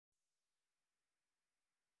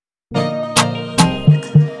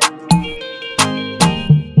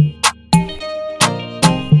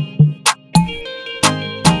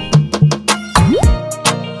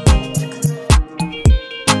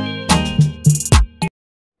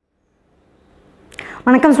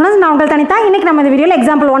வணக்கம் ஸ்டூடண்ட்ஸ், நான் உங்கள் தனிதா. இன்னைக்கு நம்ம இந்த வீடியோல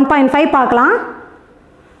எக்ஸாம்பிள் 1.5 பார்க்கலாம்.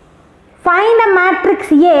 Find a matrix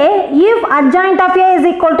A if adjoint of A is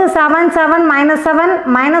equal to 7 7 minus 7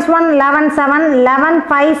 minus 1 11 7 11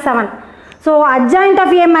 5 7. So adjoint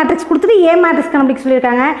of A matrix கொடுத்துட்டு A மேட்ரிக்ஸ் கண்டுபிடிக்க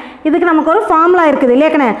சொல்லியிருக்காங்க. இதுக்கு நமக்கு ஒரு ஃபார்முலா இருக்குது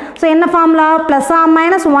இல்லையாக்கண்ணே. ஸோ என்ன formula? Plus R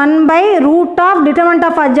minus 1 by root of determinant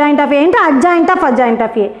of adjoint of A into adjoint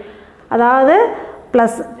of A. அதாவது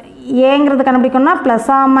plus ஏங்கிறது கண்டுபிடிக்கணும்னா plus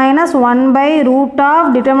R minus 1 by root of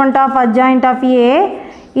determinant of adjoint of A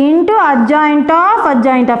into adjoint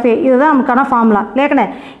of A. இதுதான் நமக்கான formula இல்லையாக்கண்ணே.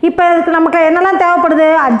 இப்போ இதுக்கு நமக்கு என்னெல்லாம் தேவைப்படுது?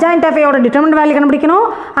 adjoint of A ஓட டிட்டர்மெண்ட் வேல்யூ கண்டுபிடிக்கணும்,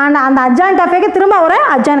 அண்ட் அந்த adjoint of A க்கு திரும்ப ஒரு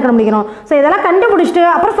adjoint கண்டுபிடிக்கணும். ஸோ இதெல்லாம் கண்டுபிடிச்சிட்டு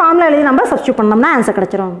அப்புறம் ஃபார்முலா எழுதி நம்ம சப்ஸ்டியூட் பண்ணோம்னா ஆன்சர்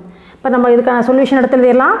கிடச்சிரும். இப்போ நம்ம இதுக்கான சொல்யூஷன் எடுத்து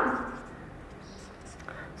எழுதிடலாம்.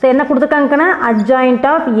 ஸோ என்ன கொடுத்துருக்காங்கன்னு adjoint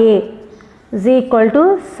of A is equal to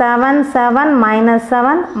 7 7 minus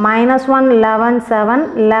 7 minus 1 11 7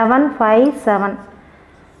 11 5 7.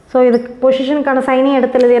 So இதுக்கு பொசிஷனுக்கான சைனையும்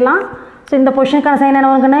எடுத்து எழுதிடலாம். ஸோ இந்த பொசிஷனுக்கான சைன் என்ன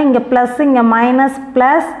வருதுன்னா இங்கே ப்ளஸ், இங்கே மைனஸ்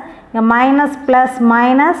ப்ளஸ், இங்கே minus plus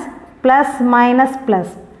minus plus minus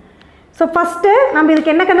plus. So first நம்ம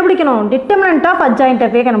இதுக்கு என்ன கண்டுபிடிக்கணும்? Determinant of adjoint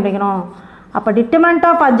of A கண்டுபிடிக்கணும். அப்போ determinant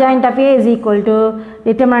of adjoint of A is equal to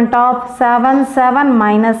determinant of 7 7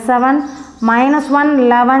 minus 7 minus 1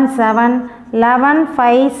 11 7 11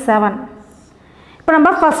 5 7. இப்போ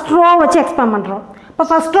நம்ம ஃபஸ்ட் ரோ வச்சு எக்ஸ்பேண்ட் பண்ணுறோம். இப்போ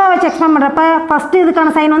ஃபஸ்ட் ரோ வச்சு எக்ஸ்பேண்ட் பண்ணுறப்ப ஃபஸ்ட்டு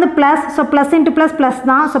இதுக்கான சைன் வந்து plus. So plus into plus plus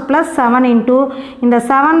தான். ஸோ ப்ளஸ் 7 இன்ட்டு இந்த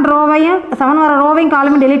 7 வர ரோவையும்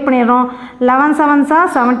காலமும் டெலீட் பண்ணிடுறோம். 11 7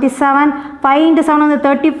 77, 5 இன்ட்டு 7 வந்து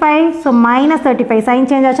 35. ஸோ மைனஸ் 35 சைன்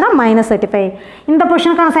சேஞ்ச் ஆச்சுன்னா மைனஸ் 35. இந்த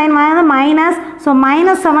பொசிஷனுக்கான சைன் வந்து மைனஸ். ஸோ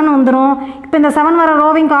மைனஸ் 7 வந்துடும். இப்போ இந்த 7 வர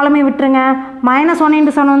ரோவையும் காலமையும் விட்டுருங்க. மைனஸ் 1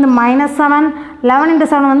 இன்ட்டு 7 வந்து மைனஸ் 7, 11 இன்ட்டு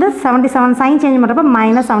 7 வந்து 77, சைன் சேஞ்ச் பண்ணுறப்ப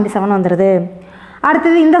மைனஸ் 77 வந்துடுது.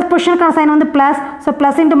 அடுத்தது இந்த பொசிஷனுக்கான சைன் வந்து plus. So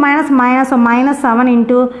plus into minus minus. So minus 7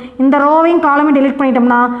 into இந்த ரோவையும் காலமையும் டெலிட்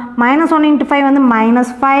பண்ணிட்டோம்னா மைனஸ் 1 இன்ட்டு 5 வந்து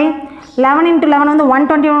மைனஸ் 5, 11 இன்ட்டு 11 வந்து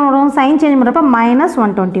 121 வரும். சைன் சேஞ்ச் பண்ணுறப்ப மைனஸ்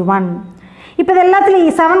 121. இப்போ இது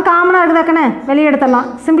எல்லாத்துலேயும் 7 காமனாக இருக்குதாக்கண்ணே, வெளியே எடுத்துடலாம்.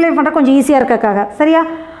 சிம்பிளிஃபை பண்ணுற கொஞ்சம் ஈஸியாக இருக்கக்காக. சரியா?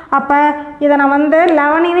 அப்போ இதை நான் வந்து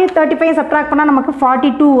 11 35 சப்ட்ராக்ட் பண்ணால் நமக்கு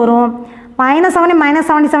 42 வரும். மைனஸ் 7 மைனஸ்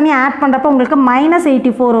 77 ஆட் பண்ணுறப்ப உங்களுக்கு மைனஸ்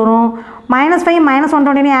 84 வரும். மைனஸ் 5 மைனஸ்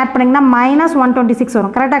 120 ஆட் பண்ணிங்கன்னா மைனஸ் 126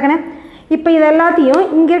 வரும். கரெக்டாகண்ணே? இப்போ இது எல்லாத்தையும்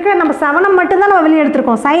இங்கே இருக்கிற நம்ம 7 மட்டும்தான் நம்ம வெளியே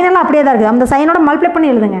எடுத்துருக்கோம். சைனெல்லாம் அப்படியே தான் இருக்குது. அந்த சைனோட மல்டிப்ளை பண்ணி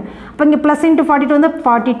எழுதுங்க. அப்போ இங்கே ப்ளஸ் இன்ட்டு 42 வந்து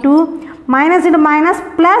 42, மைனஸ் இன்ட்டு மைனஸ்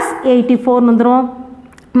ப்ளஸ் 84 வந்துடும்.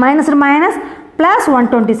 மைனஸ் இன்ட்டு மைனஸ் ப்ளஸ்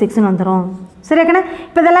 126 வந்துடும். சரியாக்கண்ணே?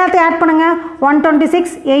 இப்போ இது எல்லாத்தையும் ஆட் பண்ணுங்கள்.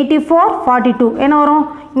 126 84 42 என்ன வரும்?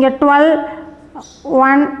 இங்கே 12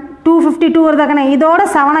 1 252 வருதாக்கண்ணே. இதோட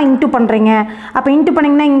 7 இன்ட்டு பண்ணுறீங்க. அப்போ இன்ட்டு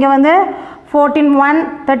பண்ணிங்கன்னா இங்கே வந்து 14 1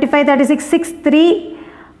 35 36 6 3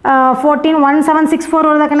 14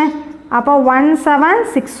 1764 வருதாக்கண்ணே. அப்போ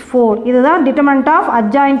 1764 இதுதான் determinant of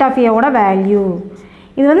adjoint of A ஓட வேல்யூ.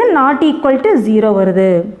 இது வந்து நாட் ஈக்குவல் டு 0 வருது.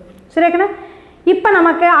 சரியாக்கண்ணே? இப்போ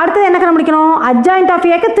நமக்கு அடுத்தது என்ன கண்டுபிடிக்கணும்? adjoint of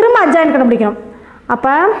Aக்கு திரும்ப adjoint கண்டுபிடிக்கணும்.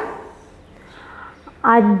 அப்போ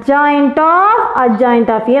adjoint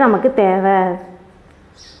of A நமக்கு தேவை.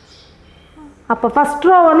 அப்போ ஃபஸ்ட்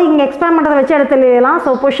ரோ வந்து இங்கே எக்ஸ்பேண்ட் பண்ணுறதை வச்சு எடுத்து எழுதலாம். ஸோ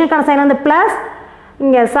பொசிஷனுக்கான சைன் வந்து ப்ளஸ்,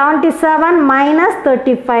 இங்கே 77 மைனஸ்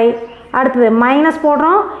 35, அடுத்தது மைனஸ்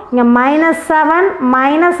போடுறோம். இங்கே மைனஸ் 7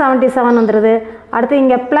 மைனஸ் 77 வந்துடுது. அடுத்து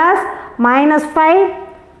இங்கே ப்ளஸ் மைனஸ் 5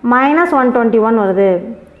 மைனஸ் 121 வருது.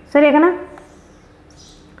 சரியாக்கண்ணா?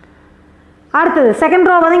 அடுத்தது செகண்ட்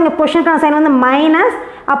ரோ வந்து இங்கே பொசிஷனுக்கான சைன் வந்து மைனஸ்.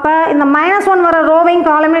 அப்போ இந்த மைனஸ் 1 வர ரோவையும்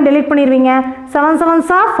காலமே டெலீட் பண்ணிடுவீங்க. 7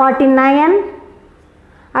 7 49.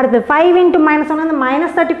 அடுத்து 5 இன்ட்டு மைனஸ் 1 வந்து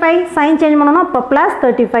மைனஸ் 35, சைன் சேஞ்ச் பண்ணணும். இப்போ ப்ளஸ்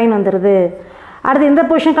 35 வந்துடுது. அடுத்து இந்த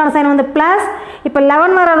பொசிஷனுக்கான சைன் வந்து ப்ளஸ். இப்போ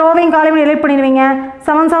 11 வர ரோவையும் காலையும் டெலீட் பண்ணிடுவீங்க.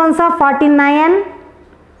 7 7 49.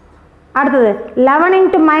 அடுத்தது 11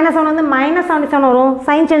 இன்ட்டு மைனஸ் 1 வந்து மைனஸ் 77 வரும்.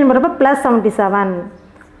 சைன் சேஞ்ச் பண்ணுறப்ப ப்ளஸ் 77.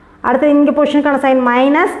 அடுத்து இங்கே பொசிஷனுக்கான சைன்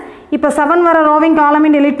மைனஸ். இப்போ 7 வர ரோவிங்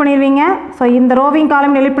காலமையும் டெலீட் பண்ணிடுவீங்க. ஸோ இந்த ரோவிங்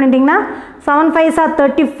காலம் டெலீட் பண்ணிட்டீங்கன்னா 7 5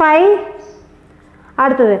 35.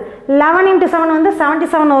 அடுத்தது 11 இன்ட்டு 7 வந்து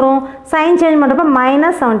 77 வரும். சைன் சேஞ்ச் பண்ணுறப்ப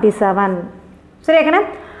மைனஸ் 77. சரியாக்கண்ணே?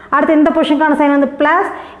 அடுத்து இந்த பொசிஷனுக்கான சைன் வந்து ப்ளஸ்.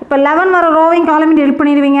 இப்போ 11 வர ரோவிங் காலமையும் டெலிட்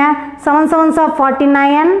பண்ணிடுவீங்க. 7 7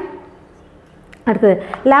 49. அடுத்தது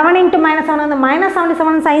 11 இன்ட்டு மைனஸ் 7 வந்து மைனஸ்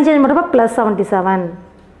 77, சைன் சேஞ்ச் பண்ணுறப்ப ப்ளஸ் 77.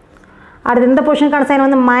 அடுத்து இந்த பொசிஷனுக்கான சைன்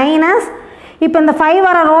வந்து மைனஸ். இப்போ இந்த 5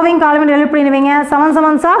 வர ரோவிங் காலமையும் டெலிட் பண்ணிடுவீங்க. 7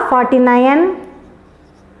 7 49.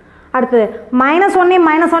 அடுத்தது மைனஸ் 1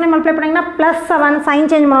 மைனஸ் 1 மல்டிப்ளை பண்ணிங்கன்னா ப்ளஸ் 7, சைன்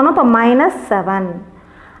சேஞ்ச் பண்ணணும். இப்போ மைனஸ் 7.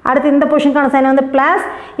 அடுத்து இந்த பொசிஷனுக்கான சைன் வந்து ப்ளஸ்.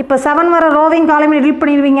 இப்போ 7 வர ரோவிங் காலமையும் டெலீட்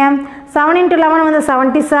பண்ணிடுவீங்க. 7 இன்ட்டு 11 வந்து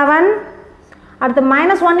 77. அடுத்து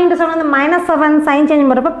மைனஸ் 1 இன்ட்டு 7 வந்து மைனஸ் 7, சைன் சேஞ்ச்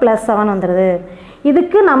பண்ணுறப்ப ப்ளஸ் 7 வந்துடுது.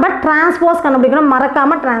 இதுக்கு நம்ம டிரான்ஸ்போஸ் கண்டுபிடிக்கணும்,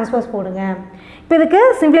 மறக்காமல் டிரான்ஸ்போஸ் போடுங்க. இப்போ இதுக்கு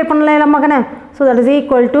சிம்பிளை பண்ணலாம் மகனே. So that is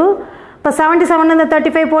equal to இப்போ 77 இந்த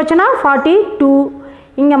 35 போச்சுன்னா 42,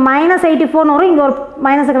 இங்கே -84 வரும், இங்கே ஒரு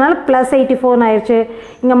மைனஸ் இருக்கனால +84 ஆயிடுச்சு,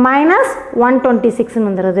 இங்கே -126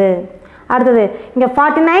 வந்துடுது. அடுத்தது இங்கே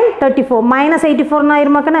 49 34 -84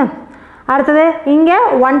 ஆயிருமாக்கண்ணே. அடுத்தது இங்கே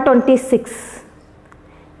 126,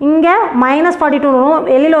 இங்கே -42 வரும்,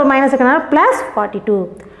 வெளியில் ஒரு மைனஸ் இருக்கனால +42.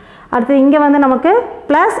 அடுத்தது இங்கே வந்து நமக்கு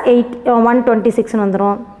 +126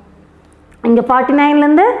 வந்துடும். இங்கே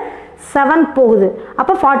 49லேருந்து 7 போகுது,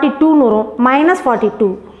 அப்போ 42 வரும், -42.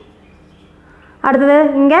 அடுத்தது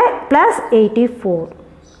இங்கே +84,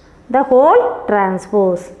 த ஹோல்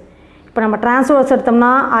டிரான்ஸ்போஸ். இப்போ நம்ம டிரான்ஸ்போஸ்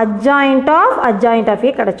எடுத்தோம்னா அட்ஜாயிண்ட் ஆஃப்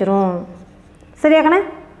ஏ கிடச்சிரும். சரியா கண்ணே?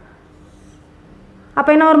 அப்போ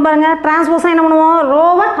என்ன வரும் பாருங்க, டிரான்ஸ்போஸாக என்ன பண்ணுவோம்,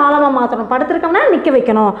 ரோவை காலமாக மாற்றணும், படுத்துருக்கோம்னா நிற்க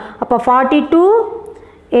வைக்கணும். அப்போ 42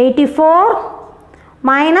 84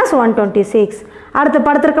 -126. அடுத்து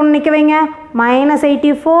படுத்துருக்கோம்னு நிற்க வைங்க,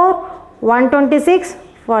 -84 126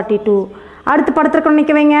 42. அடுத்து படுத்துருக்கோம்னு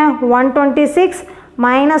நிற்க வைங்க, 126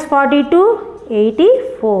 -42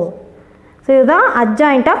 84. ஸோ இதுதான்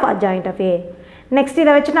அட்ஜாயிண்ட் ஆஃப் ஏ. நெக்ஸ்ட்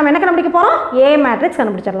இதை வச்சு நம்ம என்ன கண்டுபிடிக்க போகிறோம், ஏ மேட்ரிக்ஸ்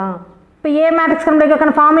கண்டுபிடிச்சிடலாம். இப்போ ஏ மேட்ரிக்ஸ்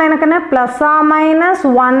கண்டுபிடிக்கிறதுக்கான ஃபார்முலா எனக்குன்னு +or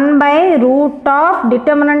 -1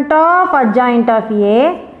 determinant of adjoint of A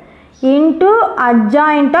into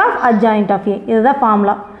adjoint of ஏ. இதுதான்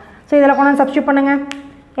ஃபார்முலா. ஸோ இதில் கொண்டு வந்து சப்ஸ்டியூட் பண்ணுங்கள்,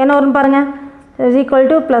 என்ன வரும்னு பாருங்கள். is equal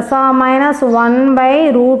to +or -1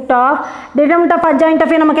 determinant of adjoint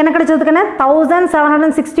of ஏ நமக்கு என்ன கிடைச்சதுக்குன்னு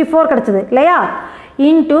 1764 கிடைச்சது இல்லையா,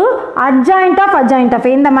 இன்ட்டு அட்ஜாயிண்ட் ஆஃப்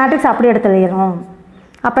ஏ. இந்த மேட்ரிக்ஸ் அப்படி எடுத்து எழுதிடும்.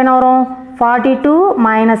 அப்போ என்ன வரும், 42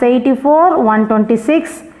 -84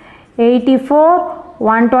 126 84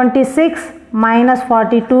 126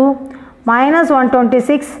 -42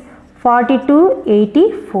 -126 42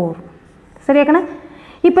 84. சரியா கண்ணா?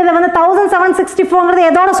 இப்போ இதை வந்து 1764ங்கிறது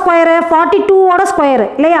எதோட ஸ்கொயரு, 42ஓட ஸ்கொயரு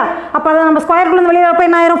இல்லையா. அப்போ அதை நம்ம ஸ்கொயருக்குள்ள வெளியே வரப்போ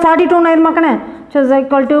என்ன ஆயிரும், 42 ஆயிருமாக்கண்ணே. So is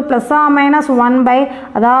equal to +or -1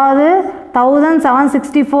 அதாவது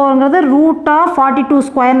 1764ங்கிறது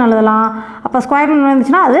 √42² எழுதலாம். அப்போ ஸ்கொயர்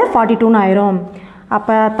இருந்துச்சுன்னா அது 42 ஆயிரும்.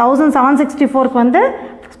 அப்போ 1764க்கு வந்து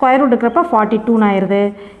ஸ்கொயர் ரூட் இருக்கிறப்ப 42 ஆயிடுது.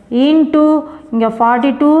 இன்ட்டு இங்கே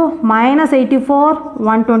 42 -84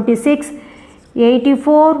 126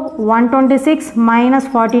 84 126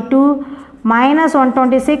 -42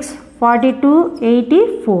 -126 42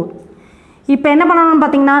 84. இப்போ என்ன பண்ணணும்னு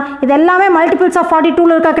பார்த்தீங்கன்னா இது எல்லாமே மல்டிபிள்ஸ் ஆஃப்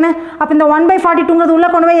 42 இருக்காக்குன்னு. அப்போ இந்த 1/42ங்கிறது உள்ளே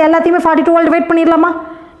கொண்டு போய் எல்லாத்தையுமே 42 டிவைட் பண்ணிடலாமா.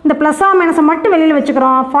 இந்த ப்ளஸ்ஸா மைனஸை மட்டும் வெளியில்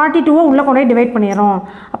வச்சுக்கிறோம், 42 உள்ளே கொண்டு போய் டிவைட் பண்ணிடுறோம்.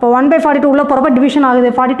 அப்போ 1/42 உள்ளே போகிறப்ப டிவிஷன் ஆகுது.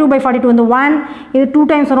 42/42 வந்து 1, இது 2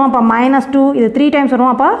 டைம்ஸ் வரும், அப்போ -2, இது 3 டைம்ஸ்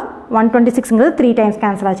வரும், அப்போ 126ங்கிறது 3 டைம்ஸ்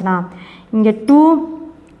கேன்சல் ஆச்சுன்னா இங்கே 2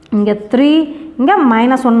 இங்கே 3 இங்கே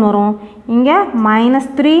 -1 வரும், இங்கே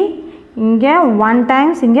 -3 இங்கே 1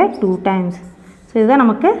 டைம்ஸ் இங்கே 2 டைம்ஸ். ஸோ இதுதான்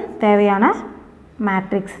நமக்கு தேவையான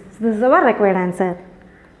matrix. This is our required answer.